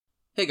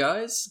Hey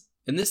guys!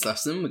 In this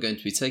lesson we're going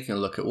to be taking a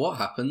look at what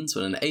happens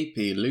when an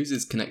AP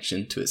loses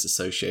connection to its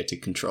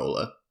associated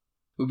controller.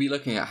 We'll be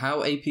looking at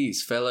how APs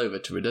fail over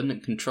to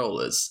redundant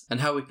controllers,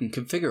 and how we can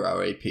configure our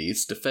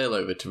APs to fail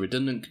over to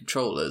redundant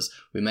controllers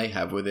we may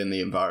have within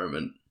the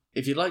environment.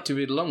 If you'd like to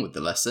read along with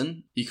the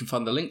lesson, you can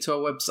find the link to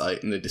our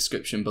website in the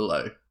description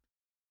below.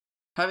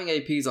 Having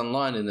APs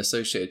online and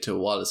associated to a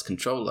wireless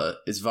controller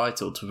is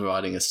vital to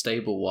providing a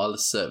stable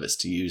wireless service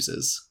to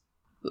users.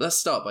 Let's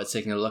start by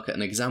taking a look at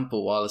an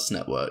example wireless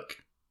network.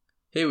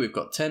 Here we've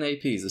got 10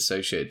 APs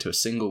associated to a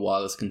single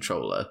wireless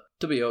controller,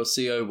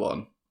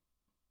 WLC01.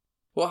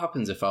 What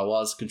happens if our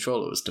wireless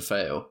controller was to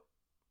fail?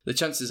 The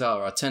chances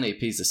are our 10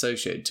 APs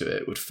associated to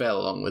it would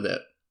fail along with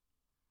it.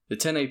 The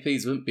 10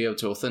 APs wouldn't be able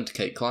to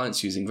authenticate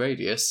clients using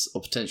Radius,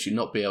 or potentially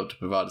not be able to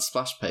provide a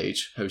splash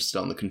page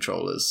hosted on the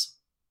controllers.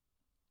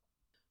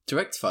 To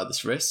rectify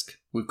this risk,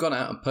 we've gone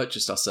out and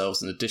purchased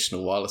ourselves an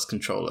additional wireless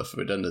controller for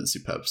redundancy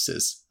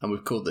purposes, and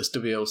we've called this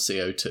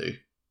WLC02.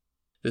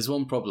 There's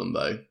one problem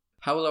though.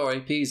 How will our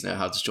APs know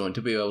how to join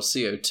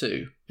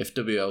WLC02 if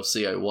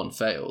WLC01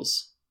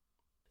 fails?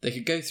 They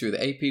could go through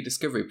the AP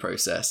discovery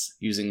process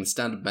using the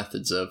standard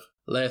methods of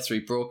Layer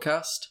 3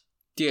 broadcast,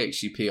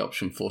 DHCP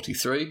option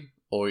 43,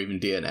 or even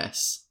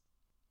DNS.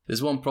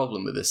 There's one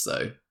problem with this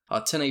though.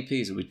 Our 10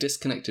 APs will be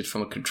disconnected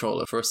from a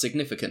controller for a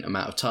significant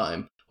amount of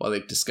time while they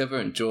discover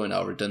and join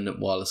our redundant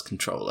wireless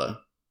controller.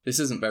 This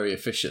isn't very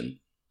efficient.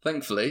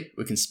 Thankfully,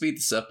 we can speed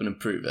this up and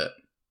improve it.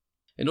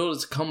 In order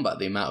to combat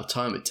the amount of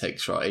time it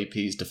takes for our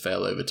APs to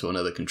fail over to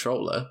another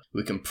controller,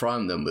 we can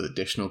prime them with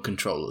additional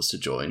controllers to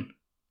join.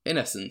 In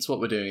essence, what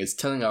we're doing is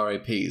telling our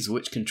APs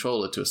which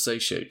controller to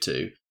associate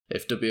to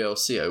if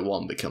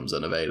WLC01 becomes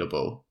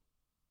unavailable.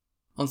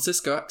 On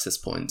Cisco access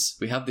points,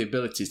 we have the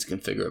ability to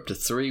configure up to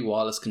 3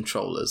 wireless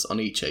controllers on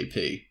each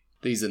AP.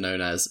 These are known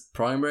as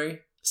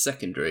primary,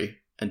 secondary,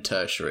 and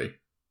tertiary.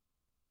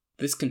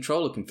 This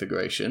controller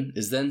configuration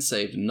is then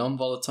saved in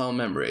non-volatile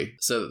memory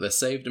so that they're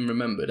saved and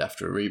remembered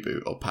after a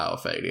reboot or power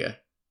failure.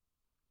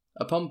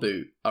 Upon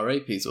boot, our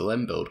APs will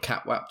then build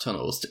CAT-WAP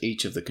tunnels to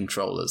each of the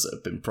controllers that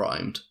have been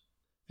primed.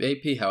 The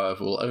AP,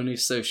 however, will only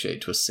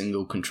associate to a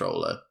single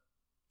controller.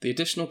 The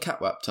additional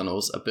CAT-WAP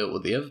tunnels are built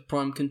with the other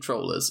primed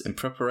controllers in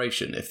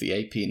preparation if the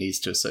AP needs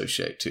to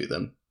associate to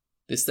them.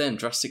 This then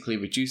drastically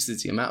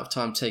reduces the amount of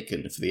time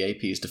taken for the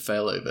APs to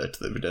fail over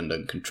to the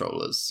redundant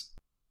controllers.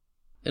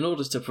 In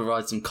order to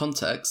provide some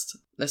context,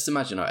 let's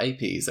imagine our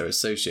APs are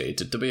associated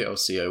to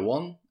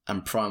WLC01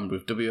 and primed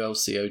with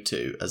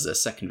WLC02 as their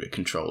secondary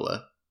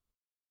controller.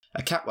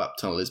 A CAT-WAP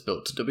tunnel is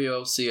built to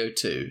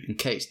WLC02 in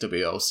case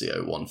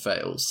WLC01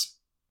 fails.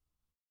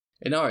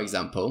 In our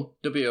example,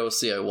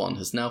 WLC01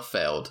 has now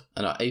failed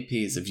and our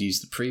APs have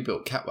used the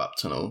pre-built CAT-WAP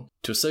tunnel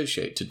to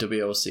associate to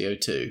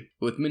WLC02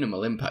 with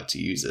minimal impact to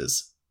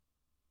users.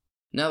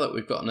 Now that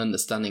we've got an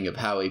understanding of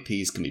how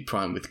APs can be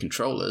primed with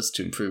controllers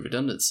to improve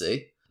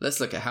redundancy, let's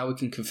look at how we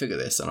can configure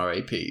this on our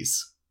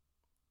APs.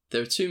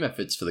 There are 2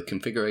 methods for the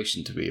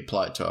configuration to be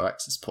applied to our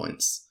access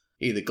points,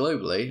 either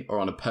globally or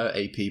on a per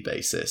AP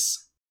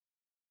basis.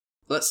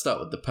 Let's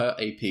start with the per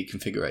AP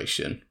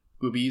configuration.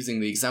 We'll be using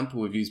the example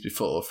we've used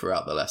before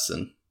throughout the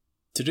lesson.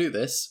 To do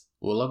this,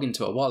 we'll log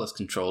into our wireless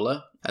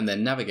controller and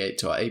then navigate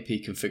to our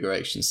AP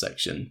configuration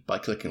section by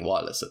clicking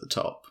wireless at the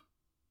top.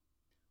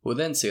 We'll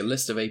then see a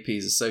list of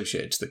APs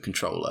associated to the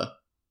controller.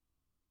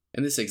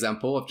 In this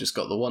example, I've just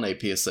got the one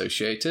AP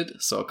associated,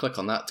 so I'll click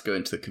on that to go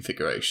into the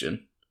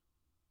configuration.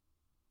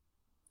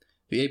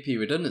 The AP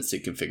redundancy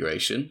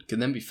configuration can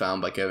then be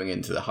found by going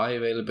into the High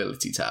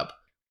Availability tab.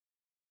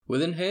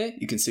 Within here,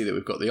 you can see that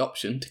we've got the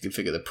option to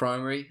configure the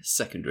primary,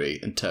 secondary,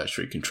 and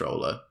tertiary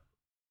controller.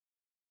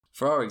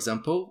 For our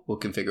example, we'll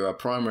configure our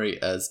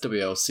primary as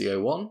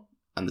WLC01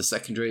 and the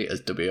secondary as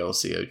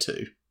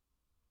WLC02.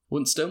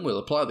 Once done, we'll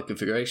apply the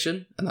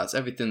configuration, and that's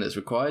everything that's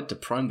required to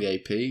prime the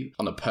AP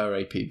on a per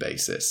AP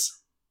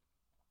basis.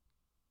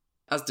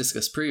 As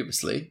discussed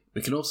previously,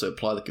 we can also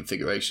apply the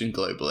configuration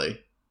globally.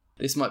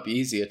 This might be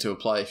easier to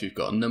apply if you've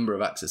got a number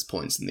of access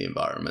points in the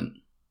environment.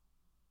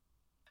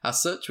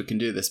 As such, we can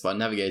do this by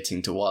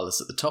navigating to wireless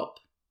at the top.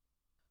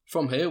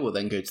 From here, we'll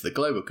then go to the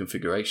global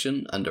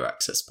configuration under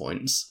access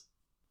points.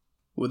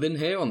 Within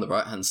here on the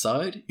right hand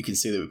side, you can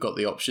see that we've got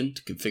the option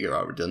to configure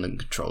our redundant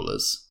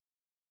controllers.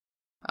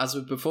 As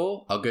with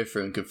before, I'll go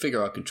through and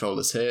configure our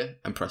controllers here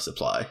and press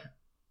apply.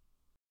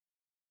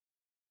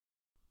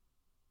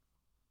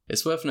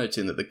 It's worth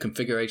noting that the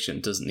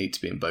configuration doesn't need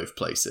to be in both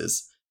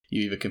places.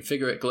 You either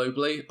configure it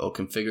globally or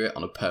configure it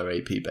on a per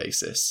AP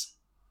basis.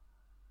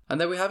 And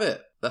there we have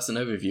it. That's an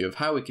overview of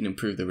how we can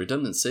improve the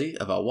redundancy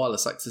of our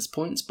wireless access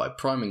points by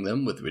priming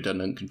them with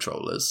redundant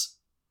controllers.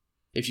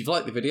 If you've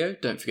liked the video,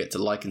 don't forget to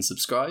like and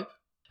subscribe.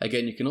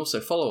 Again, you can also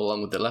follow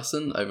along with the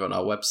lesson over on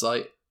our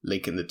website,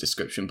 link in the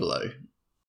description below.